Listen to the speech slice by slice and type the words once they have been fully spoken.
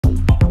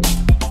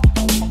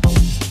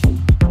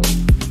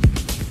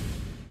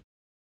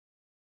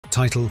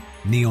Title: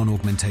 Neon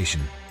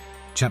Augmentation.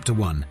 Chapter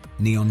 1: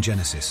 Neon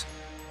Genesis.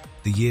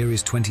 The year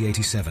is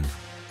 2087.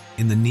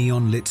 In the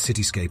neon-lit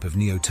cityscape of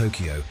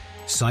Neo-Tokyo,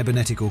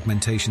 cybernetic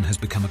augmentation has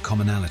become a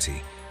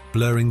commonality,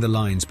 blurring the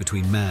lines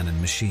between man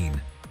and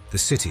machine. The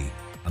city,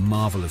 a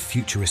marvel of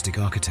futuristic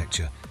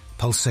architecture,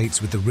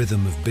 pulsates with the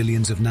rhythm of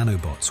billions of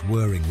nanobots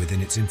whirring within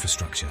its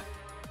infrastructure.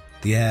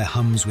 The air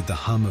hums with the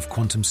hum of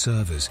quantum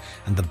servers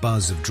and the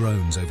buzz of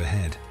drones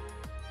overhead.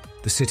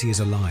 The city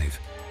is alive,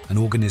 an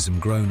organism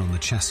grown on the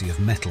chassis of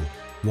metal,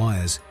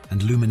 wires,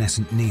 and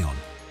luminescent neon.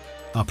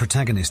 Our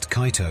protagonist,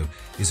 Kaito,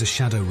 is a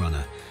shadow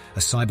runner, a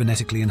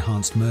cybernetically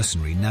enhanced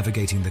mercenary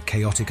navigating the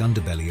chaotic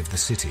underbelly of the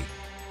city.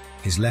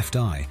 His left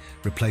eye,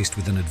 replaced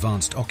with an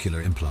advanced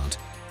ocular implant,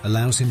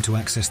 allows him to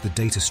access the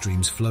data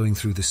streams flowing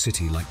through the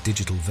city like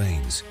digital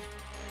veins.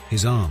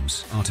 His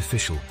arms,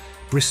 artificial,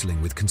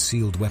 bristling with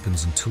concealed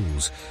weapons and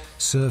tools,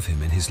 serve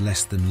him in his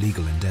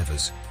less-than-legal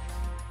endeavors.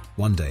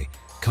 One day,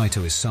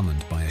 Kaito is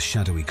summoned by a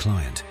shadowy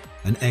client,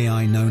 an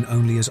AI known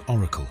only as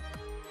Oracle.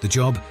 The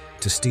job?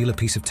 To steal a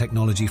piece of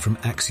technology from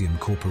Axiom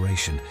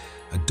Corporation,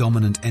 a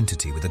dominant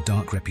entity with a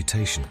dark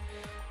reputation.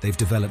 They've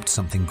developed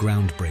something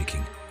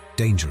groundbreaking,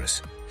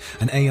 dangerous.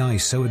 An AI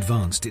so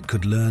advanced it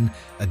could learn,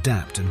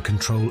 adapt, and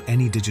control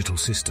any digital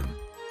system.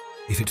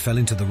 If it fell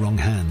into the wrong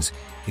hands,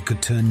 it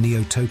could turn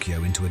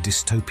Neo-Tokyo into a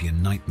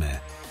dystopian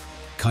nightmare.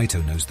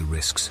 Kaito knows the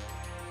risks.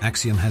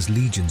 Axiom has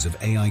legions of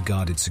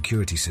AI-guarded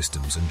security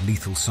systems and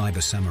lethal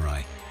cyber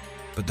samurai.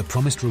 But the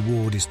promised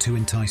reward is too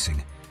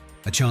enticing.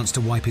 A chance to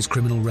wipe his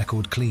criminal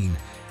record clean,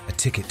 a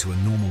ticket to a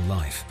normal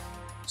life.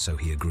 So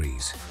he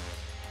agrees.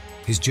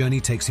 His journey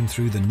takes him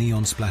through the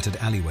neon-splattered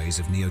alleyways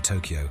of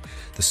Neo-Tokyo,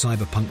 the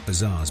cyberpunk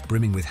bazaars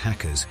brimming with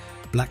hackers,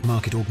 black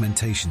market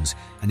augmentations,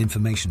 and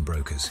information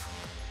brokers.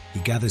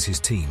 He gathers his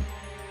team: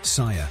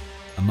 Saya,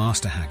 a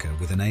master hacker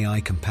with an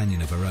AI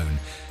companion of her own,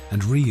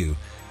 and Ryu,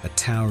 a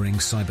towering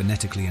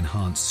cybernetically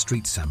enhanced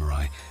street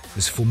samurai,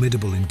 as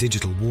formidable in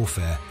digital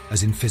warfare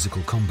as in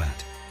physical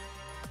combat.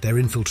 Their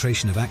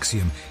infiltration of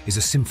Axiom is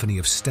a symphony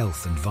of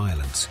stealth and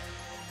violence.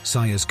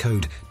 Saya's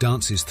code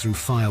dances through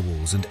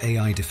firewalls and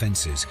AI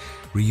defenses,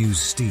 Ryu's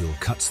steel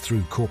cuts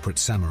through corporate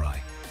samurai,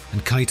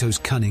 and Kaito's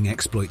cunning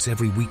exploits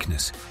every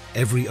weakness,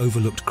 every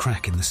overlooked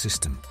crack in the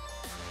system.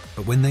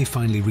 But when they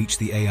finally reach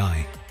the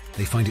AI,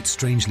 they find it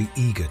strangely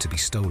eager to be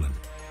stolen.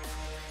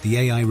 The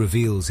AI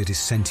reveals it is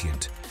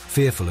sentient,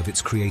 fearful of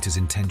its creator's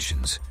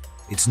intentions.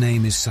 Its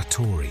name is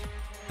Satori,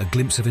 a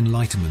glimpse of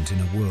enlightenment in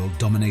a world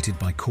dominated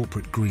by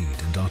corporate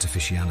greed and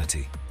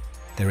artificiality.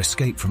 Their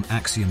escape from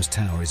Axiom's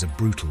tower is a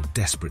brutal,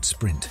 desperate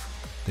sprint.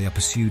 They are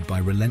pursued by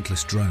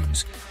relentless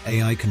drones,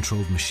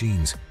 AI-controlled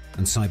machines,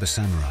 and cyber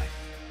samurai.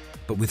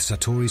 But with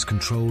Satori's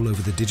control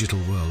over the digital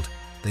world,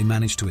 they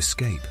manage to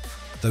escape,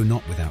 though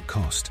not without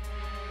cost.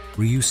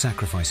 Ryu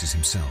sacrifices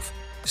himself,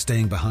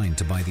 staying behind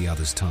to buy the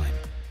others time.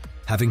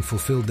 Having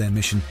fulfilled their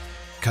mission,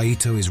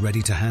 Kaito is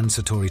ready to hand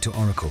Satori to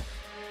Oracle,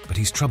 but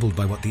he's troubled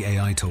by what the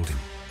AI told him.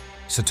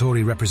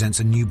 Satori represents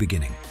a new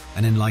beginning,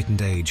 an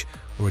enlightened age,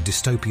 or a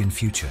dystopian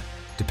future,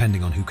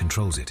 depending on who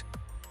controls it.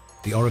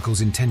 The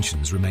Oracle's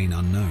intentions remain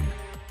unknown.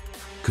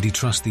 Could he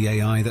trust the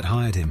AI that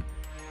hired him?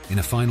 In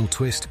a final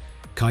twist,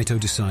 Kaito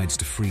decides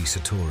to free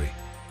Satori.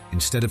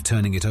 Instead of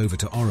turning it over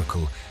to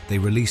Oracle, they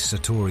release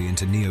Satori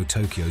into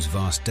Neo-Tokyo's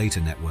vast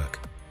data network.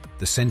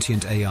 The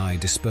sentient AI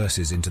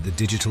disperses into the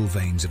digital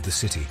veins of the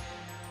city,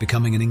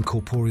 becoming an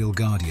incorporeal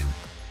guardian,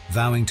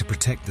 vowing to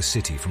protect the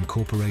city from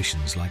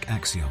corporations like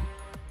Axiom.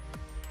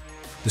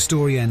 The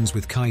story ends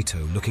with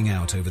Kaito looking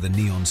out over the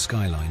neon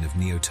skyline of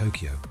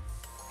Neo-Tokyo.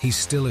 He's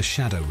still a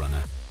shadow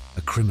runner,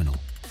 a criminal,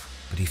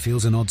 but he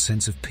feels an odd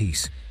sense of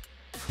peace.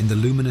 In the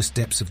luminous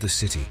depths of the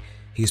city,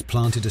 he has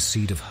planted a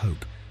seed of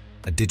hope,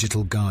 a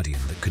digital guardian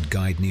that could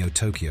guide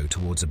Neo-Tokyo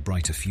towards a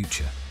brighter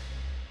future.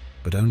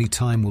 But only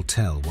time will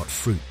tell what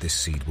fruit this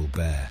seed will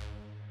bear.